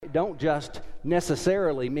don't just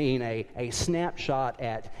necessarily mean a snapshot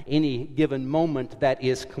at any given moment that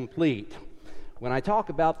is complete. When I talk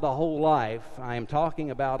about the whole life, I am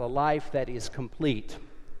talking about a life that is complete,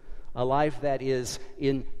 a life that is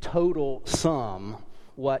in total sum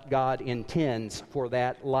what God intends for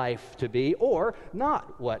that life to be, or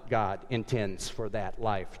not what God intends for that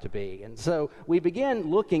life to be. And so we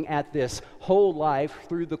begin looking at this whole life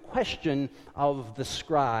through the question of the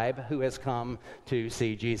scribe who has come to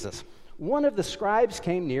see Jesus. One of the scribes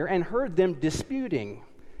came near and heard them disputing.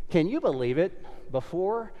 Can you believe it?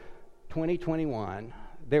 Before 2021,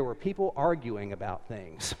 there were people arguing about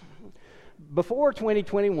things. Before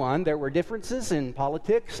 2021, there were differences in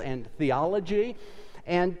politics and theology,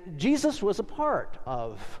 and Jesus was a part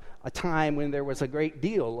of a time when there was a great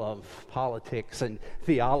deal of politics and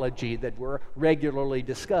theology that were regularly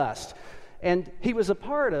discussed. And he was a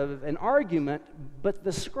part of an argument, but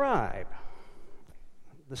the scribe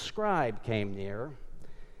came near,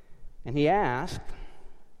 and he asked,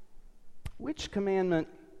 which commandment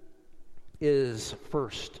is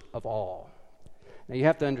first of all? Now, you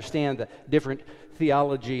have to understand the different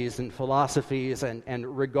theologies and philosophies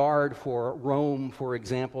and regard for Rome, for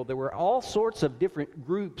example. There were all sorts of different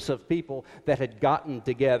groups of people that had gotten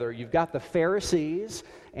together. You've got the Pharisees,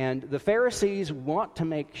 and the Pharisees want to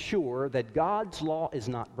make sure that God's law is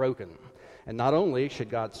not broken. And not only should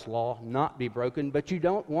God's law not be broken, but you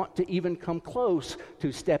don't want to even come close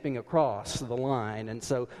to stepping across the line. And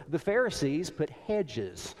so the Pharisees put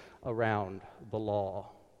hedges around the law.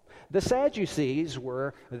 The Sadducees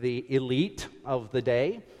were the elite of the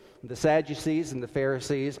day. The Sadducees and the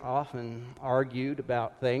Pharisees often argued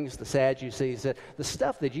about things. The Sadducees said, the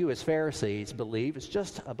stuff that you as Pharisees believe is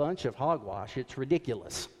just a bunch of hogwash. It's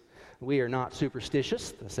ridiculous. We are not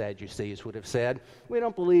superstitious, the Sadducees would have said. We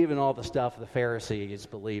don't believe in all the stuff the Pharisees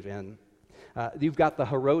believe in. You've got the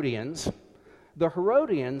Herodians. The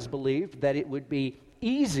Herodians believed that it would be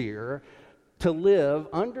easier to live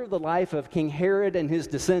under the life of King Herod and his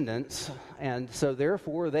descendants, and so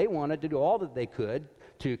therefore they wanted to do all that they could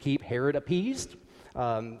to keep Herod appeased,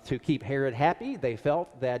 to keep Herod happy. They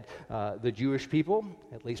felt that the Jewish people,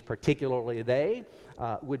 at least particularly they,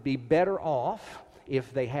 would be better off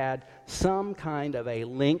if they had some kind of a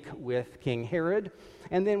link with King Herod.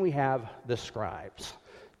 And then we have the scribes.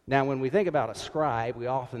 Now, when we think about a scribe, we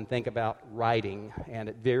often think about writing, and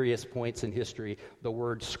at various points in history, the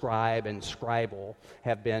word scribe and scribal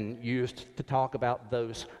have been used to talk about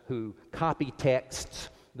those who copy texts,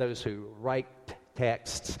 those who write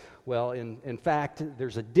texts. Well, in fact,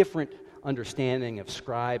 there's a different understanding of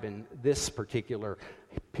scribe in this particular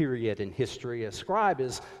period in history. A scribe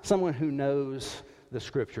is someone who knows the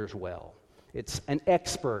Scriptures well. It's an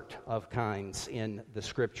expert of kinds in the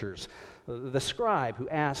Scriptures. The scribe who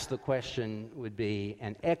asked the question would be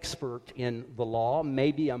an expert in the law,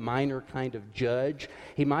 maybe a minor kind of judge.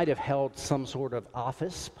 He might have held some sort of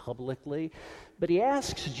office publicly. But he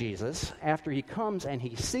asks Jesus, after he comes and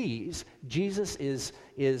he sees Jesus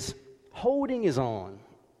is holding his own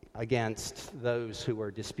against those who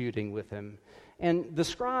are disputing with him. And the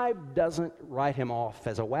scribe doesn't write him off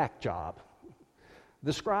as a whack job.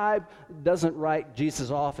 The scribe doesn't write Jesus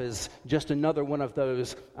off as just another one of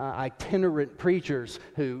those itinerant preachers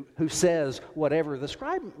who says whatever. The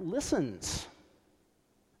scribe listens.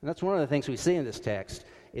 And that's one of the things we see in this text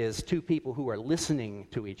is two people who are listening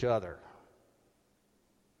to each other.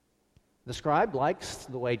 The scribe likes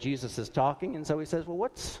the way Jesus is talking, and so he says, well,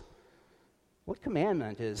 what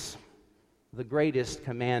commandment is the greatest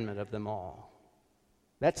commandment of them all?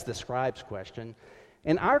 That's the scribe's question.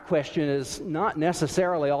 And our question is not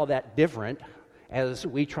necessarily all that different as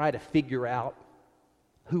we try to figure out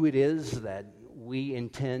who it is that we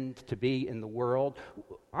intend to be in the world.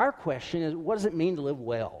 Our question is, what does it mean to live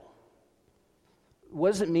well? What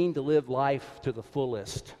does it mean to live life to the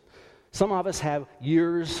fullest? Some of us have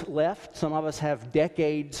years left. Some of us have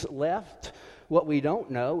decades left. What we don't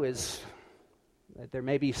know is that there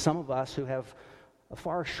may be some of us who have a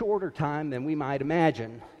far shorter time than we might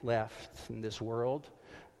imagine left in this world.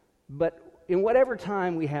 But in whatever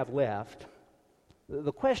time we have left,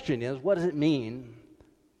 the question is, what does it mean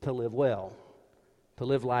to live well, to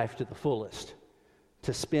live life to the fullest,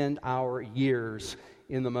 to spend our years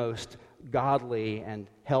in the most godly and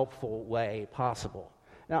helpful way possible?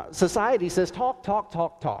 Now, society says talk, talk,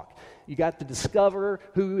 talk, talk. You got to discover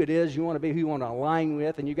who it is you want to be, who you want to align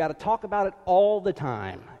with, and you got to talk about it all the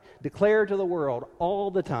time. Declare to the world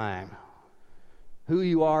all the time who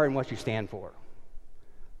you are and what you stand for.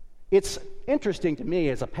 It's interesting to me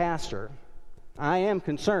as a pastor. I am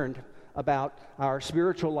concerned about our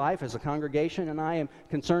spiritual life as a congregation, and I am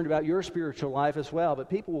concerned about your spiritual life as well. But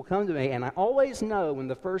people will come to me, and I always know when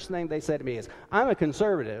the first thing they say to me is, I'm a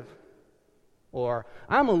conservative, or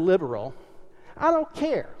I'm a liberal. I don't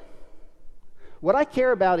care. What I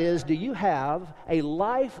care about is, do you have a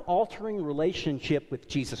life-altering relationship with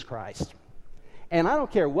Jesus Christ? And I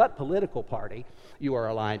don't care what political party you are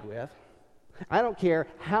aligned with. I don't care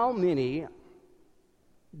how many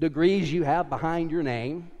degrees you have behind your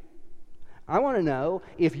name. I want to know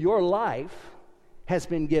if your life has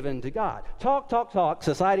been given to God. Talk.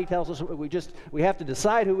 Society tells us we have to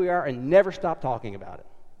decide who we are and never stop talking about it.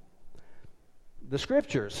 The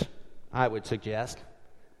Scriptures, I would suggest,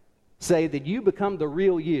 say that you become the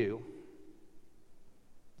real you.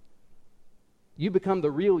 You become the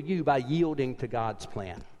real you by yielding to God's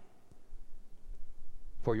plan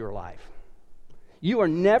for your life. You are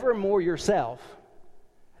never more yourself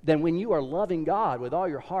than when you are loving God with all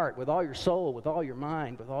your heart, with all your soul, with all your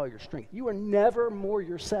mind, with all your strength. You are never more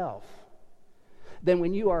yourself than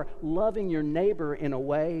when you are loving your neighbor in a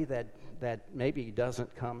way that maybe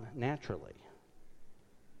doesn't come naturally.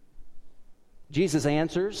 Jesus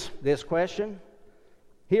answers this question,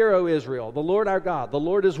 Hear, O Israel, the Lord our God, the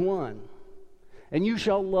Lord is one. And you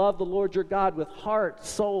shall love the Lord your God with heart,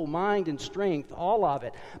 soul, mind, and strength, all of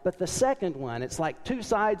it. But the second one, it's like two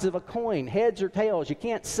sides of a coin, heads or tails. You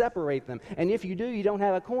can't separate them. And if you do, you don't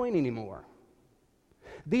have a coin anymore.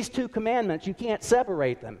 These two commandments, you can't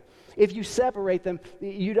separate them. If you separate them,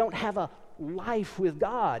 you don't have a life with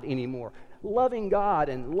God anymore. Loving God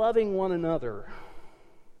and loving one another.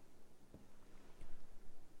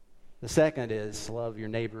 The second is love your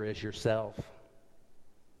neighbor as yourself.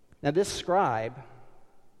 Now this scribe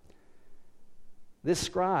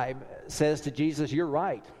says to Jesus, you're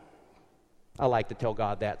right. I like to tell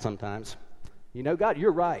God that sometimes. You know, God,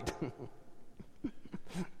 you're right.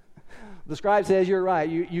 The scribe says, you're right.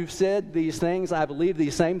 You've said these things. I believe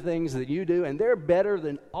these same things that you do, and they're better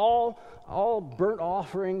than all burnt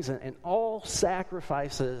offerings and all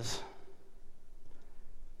sacrifices.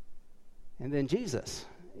 And then Jesus,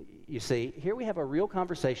 you see, here we have a real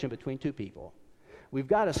conversation between two people. We've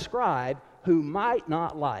got a scribe who might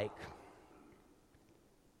not like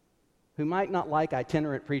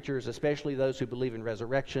itinerant preachers, especially those who believe in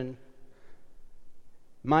resurrection,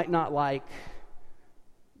 might not like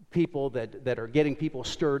people that are getting people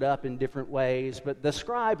stirred up in different ways, but the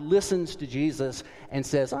scribe listens to Jesus and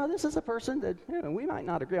says, this is a person that we might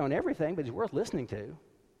not agree on everything, but he's worth listening to.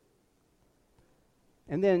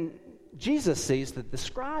 And then Jesus sees that the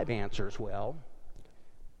scribe answers well.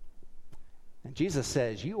 And Jesus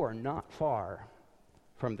says, you are not far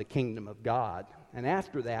from the kingdom of God. And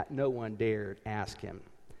after that, no one dared ask him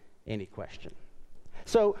any question.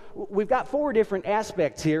 So we've got four different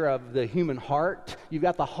aspects here of the human heart. You've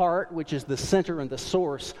got the heart, which is the center and the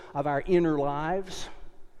source of our inner lives.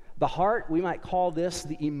 The heart, we might call this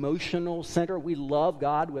the emotional center. We love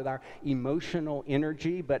God with our emotional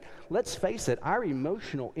energy, but let's face it, our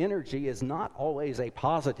emotional energy is not always a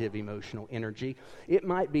positive emotional energy. It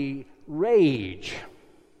might be rage,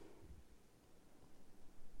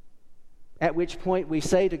 at which point we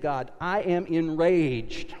say to God, I am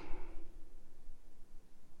enraged.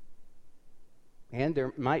 And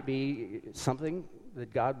there might be something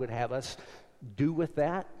that God would have us do with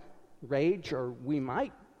that rage, or we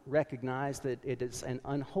might recognize that it is an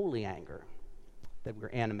unholy anger that we're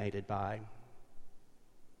animated by.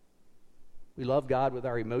 We love God with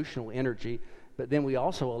our emotional energy, but then we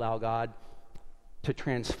also allow God to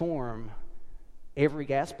transform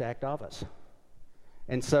every aspect of us.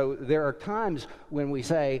 And so there are times when we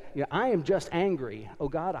say, I am just angry. Oh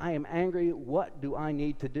God, I am angry. What do I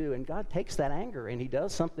need to do? And God takes that anger and he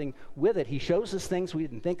does something with it. He shows us things we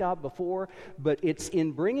didn't think of before, but it's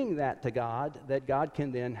in bringing that to God that God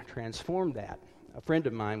can then transform that. A friend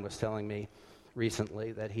of mine was telling me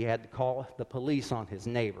recently that he had to call the police on his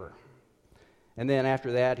neighbor. And then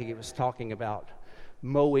after that, he was talking about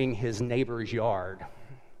mowing his neighbor's yard.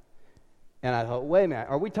 And I thought, wait a minute,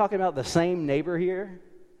 are we talking about the same neighbor here?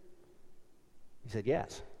 He said,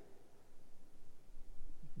 yes.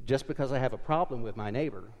 Just because I have a problem with my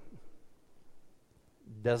neighbor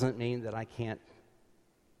doesn't mean that I can't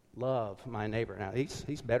love my neighbor. Now,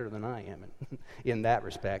 he's better than I am in that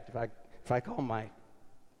respect. If I call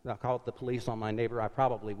the police on my neighbor, I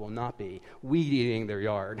probably will not be weed eating their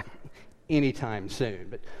yard anytime soon.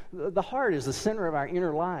 But the heart is the center of our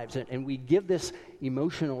inner lives, and we give this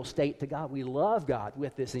emotional state to God. We love God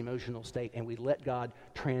with this emotional state, and we let God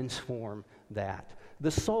transform that.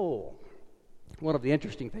 The soul. One of the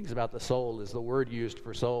interesting things about the soul is the word used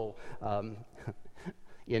for soul.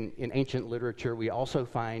 In ancient literature, we also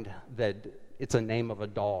find that it's a name of a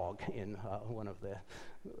dog in one of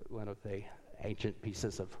the ancient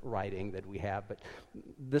pieces of writing that we have. But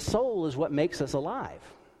the soul is what makes us alive.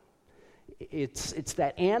 It's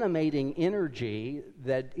that animating energy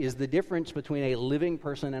that is the difference between a living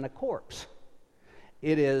person and a corpse.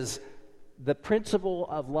 It is the principle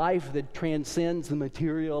of life that transcends the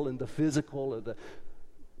material and the physical. Or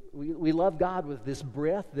we love God with this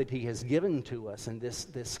breath that He has given to us, and this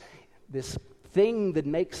thing that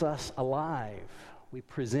makes us alive. We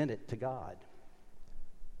present it to God.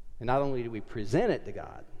 And not only do we present it to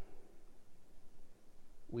God,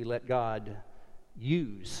 we let God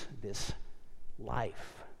use this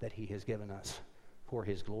life that He has given us for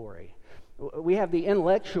His glory. We have the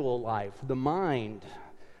intellectual life, the mind,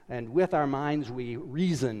 and with our minds we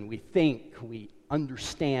reason, we think, we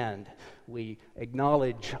understand, we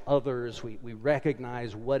acknowledge others, we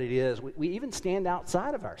recognize what it is. We even stand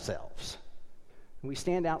outside of ourselves. We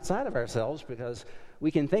stand outside of ourselves because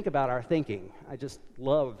we can think about our thinking. I just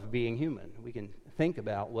love being human. We can think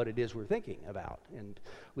about what it is we're thinking about. And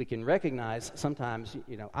we can recognize sometimes,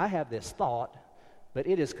 I have this thought, but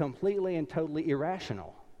it is completely and totally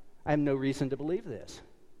irrational. I have no reason to believe this.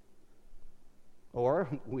 Or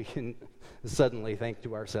we can suddenly think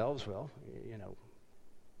to ourselves, well,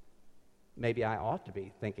 maybe I ought to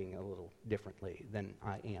be thinking a little differently than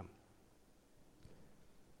I am.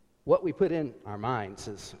 What we put in our minds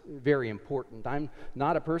is very important. I'm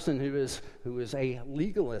not a person who is a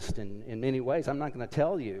legalist in many ways. I'm not going to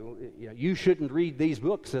tell you, you shouldn't read these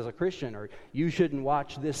books as a Christian, or you shouldn't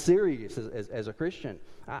watch this series as a Christian.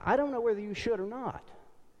 I don't know whether you should or not.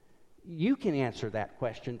 You can answer that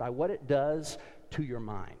question by what it does to your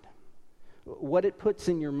mind. What it puts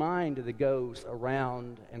in your mind that goes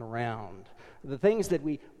around and around. The things that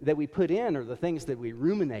we put in are the things that we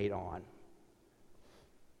ruminate on.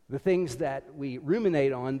 The things that we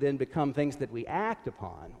ruminate on then become things that we act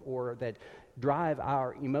upon or that drive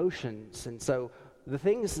our emotions. And so the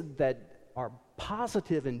things that are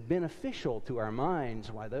positive and beneficial to our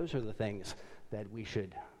minds, why, those are the things that we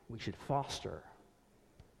should foster.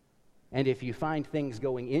 And if you find things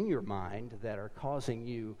going in your mind that are causing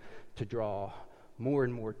you to draw more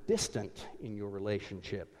and more distant in your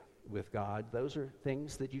relationship with God, those are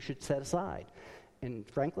things that you should set aside. And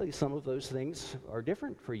frankly, some of those things are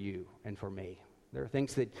different for you and for me. There are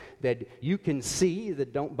things that you can see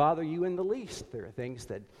that don't bother you in the least. There are things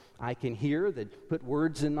that I can hear that put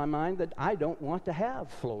words in my mind that I don't want to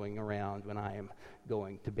have flowing around when I am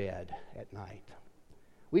going to bed at night.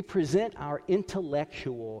 We present our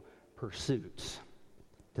intellectual pursuits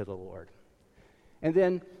to the Lord. And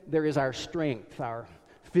then there is our strength, our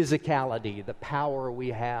physicality, the power we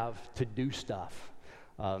have to do stuff.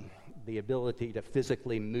 The ability to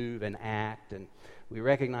physically move and act, and we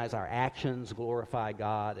recognize our actions glorify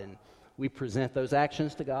God, and we present those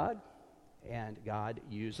actions to God, and God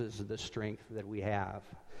uses the strength that we have.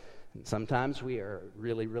 And sometimes we are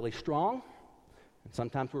really, really strong, and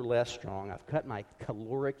sometimes we're less strong. I've cut my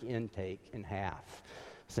caloric intake in half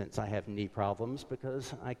since I have knee problems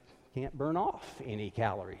because I can't burn off any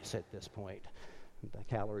calories at this point. The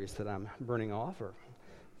calories that I'm burning off are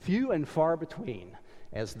few and far between,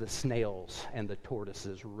 as the snails and the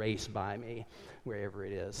tortoises race by me wherever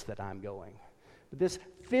it is that I'm going. But this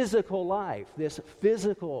physical life, this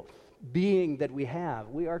physical being that we have,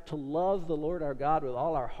 we are to love the Lord our God with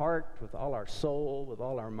all our heart, with all our soul, with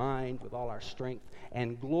all our mind, with all our strength,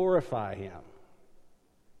 and glorify Him.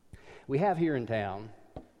 We have here in town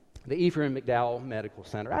the Ephraim McDowell Medical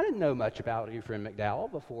Center. I didn't know much about Ephraim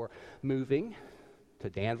McDowell before moving to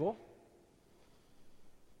Danville.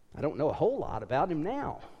 I don't know a whole lot about him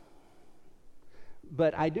now.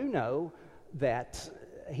 But I do know that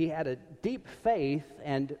he had a deep faith,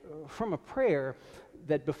 and from a prayer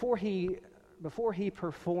that before he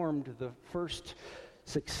performed the first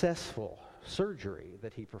successful surgery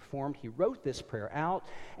that he performed, he wrote this prayer out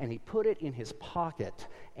and he put it in his pocket.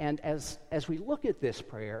 And as we look at this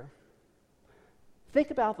prayer,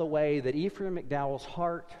 think about the way that Ephraim McDowell's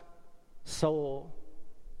heart, soul,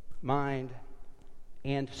 mind,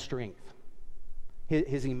 and strength,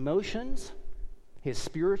 his emotions, his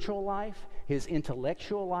spiritual life, his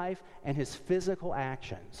intellectual life, and his physical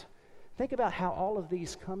actions. Think about how all of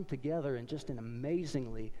these come together in just an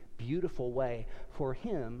amazingly beautiful way for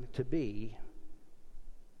him to be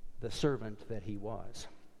the servant that he was.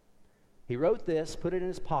 He wrote this, put it in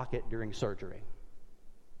his pocket during surgery.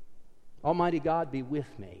 Almighty God, be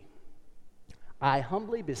with me. I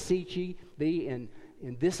humbly beseech thee in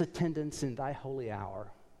this attendance in thy holy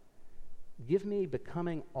hour. Give me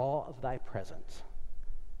becoming awe of thy presence,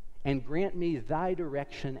 and grant me thy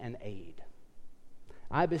direction and aid.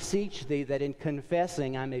 I beseech thee that in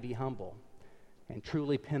confessing I may be humble and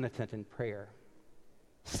truly penitent in prayer,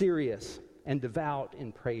 serious and devout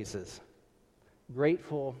in praises,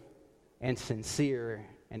 grateful and sincere,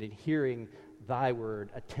 and in hearing thy word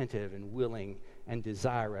attentive and willing and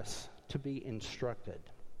desirous to be instructed.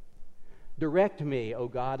 Direct me, O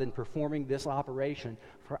God, in performing this operation,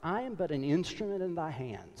 for I am but an instrument in thy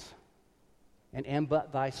hands, and am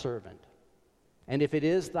but thy servant. And if it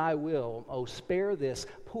is thy will, O spare this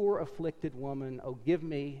poor afflicted woman, O give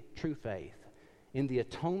me true faith in the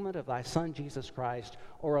atonement of thy Son Jesus Christ,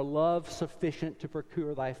 or a love sufficient to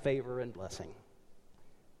procure thy favor and blessing,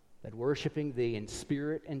 that worshiping thee in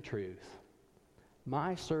spirit and truth,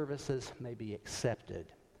 my services may be accepted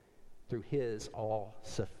through his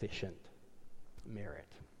all-sufficient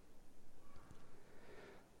merit.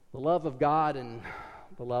 The love of God and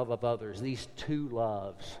the love of others, these two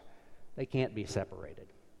loves, they can't be separated.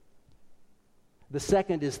 The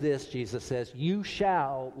second is this, Jesus says, you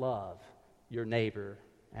shall love your neighbor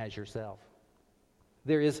as yourself.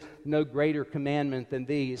 There is no greater commandment than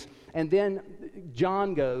these. And then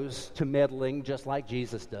John goes to meddling just like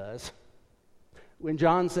Jesus does. When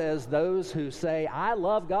John says, those who say, I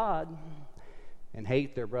love God, and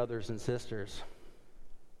hate their brothers and sisters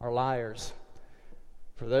are liars.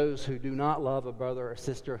 For those who do not love a brother or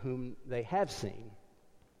sister whom they have seen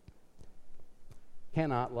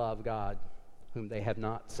cannot love God whom they have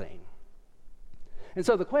not seen. And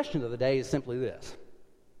so the question of the day is simply this.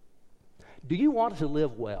 Do you want to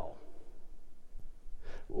live well?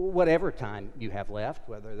 Whatever time you have left,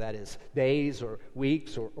 whether that is days or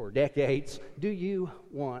weeks or decades, do you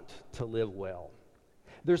want to live well?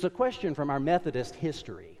 There's a question from our Methodist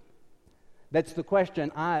history. That's the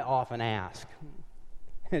question I often ask.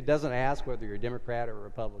 It doesn't ask whether you're a Democrat or a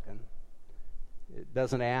Republican. It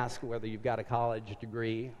doesn't ask whether you've got a college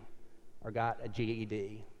degree or got a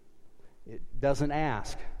GED. It doesn't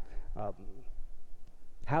ask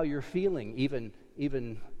how you're feeling,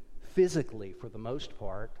 even physically for the most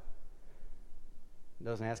part. It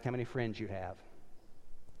doesn't ask how many friends you have.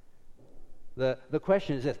 The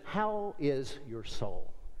question is this: how is your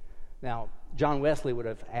soul? Now, John Wesley would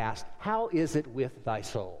have asked, how is it with thy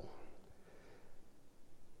soul?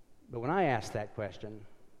 But when I ask that question,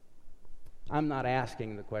 I'm not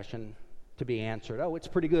asking the question to be answered, oh, it's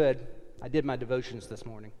pretty good. I did my devotions this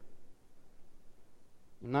morning.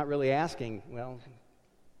 I'm not really asking, well,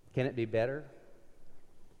 can it be better?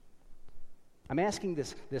 I'm asking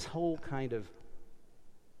this whole kind of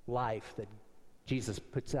life that Jesus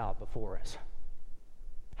puts out before us.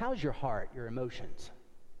 How's your heart, your emotions?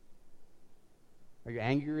 Are you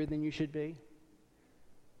angrier than you should be?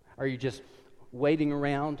 Are you just waiting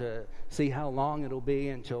around to see how long it'll be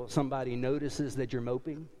until somebody notices that you're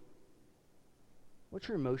moping? What's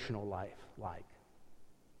your emotional life like?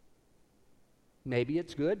 Maybe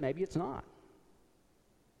it's good, maybe it's not.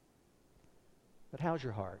 But how's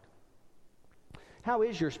your heart? How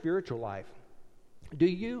is your spiritual life? Do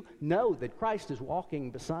you know that Christ is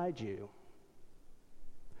walking beside you?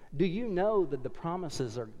 Do you know that the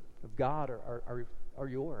promises of God are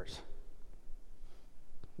yours?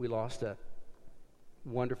 We lost a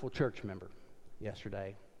wonderful church member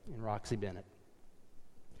yesterday in Roxy Bennett.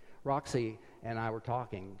 Roxy and I were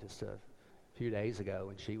talking just a few days ago,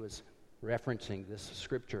 and she was referencing this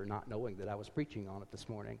scripture, not knowing that I was preaching on it this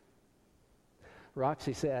morning.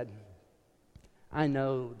 Roxy said, I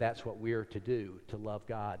know that's what we're to do, to love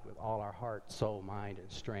God with all our heart, soul, mind,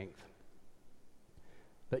 and strength.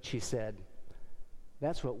 But she said,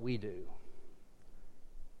 that's what we do.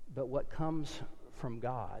 But what comes from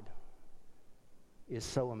God is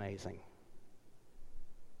so amazing.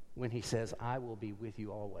 When he says, I will be with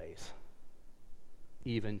you always,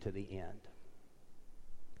 even to the end.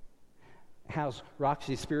 How's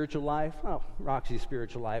Roxy's spiritual life? Oh, Roxy's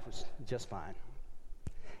spiritual life was just fine.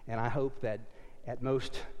 And I hope that at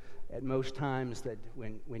most times that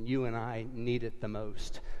when you and I need it the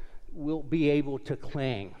most, we'll be able to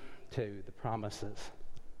cling to the promises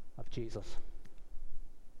of Jesus.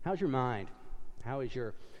 How's your mind? How is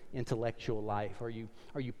your intellectual life? Are you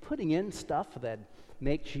putting in stuff that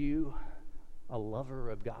makes you a lover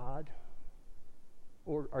of God?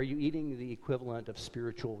 Or are you eating the equivalent of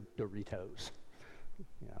spiritual Doritos?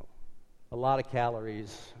 You know, a lot of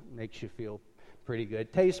calories makes you feel pretty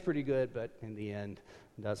good, tastes pretty good, but in the end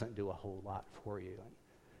doesn't do a whole lot for you.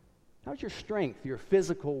 How's your strength, your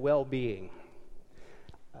physical well-being?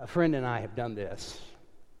 A friend and I have done this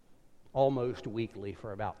almost weekly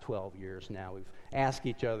for about 12 years now. We've asked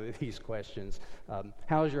each other these questions.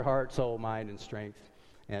 How's your heart, soul, mind, and strength?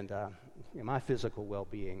 And my physical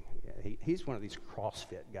well-being, he's one of these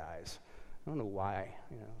CrossFit guys. I don't know why.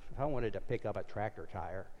 If I wanted to pick up a tractor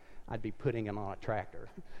tire, I'd be putting him on a tractor.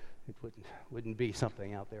 It wouldn't be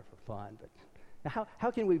something out there for fun. But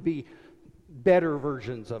how can we be better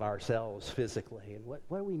versions of ourselves physically? And what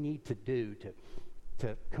do we need to do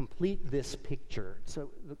to complete this picture? So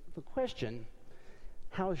the question,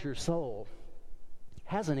 how's your soul,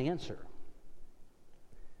 has an answer.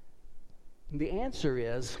 And the answer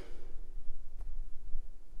is,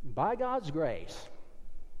 by God's grace,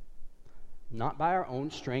 not by our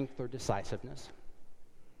own strength or decisiveness,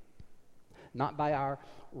 not by our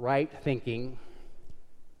right thinking,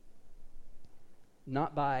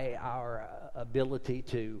 not by our ability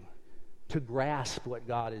to grasp what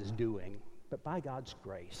God is doing, but by God's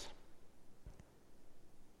grace.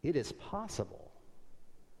 It is possible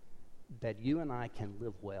that you and I can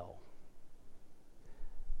live well,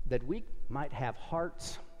 that we might have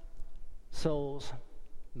hearts, souls,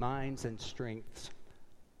 minds, and strengths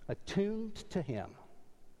attuned to Him,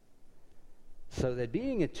 so that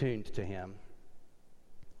being attuned to Him,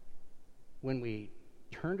 when we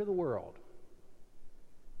turn to the world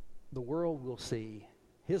will see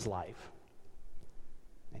His life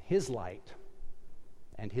and His light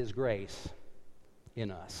and His grace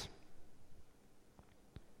in us.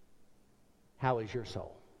 How is your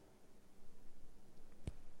soul?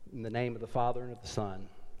 In the name of the Father, and of the Son,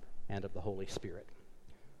 and of the Holy Spirit.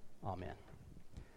 Amen.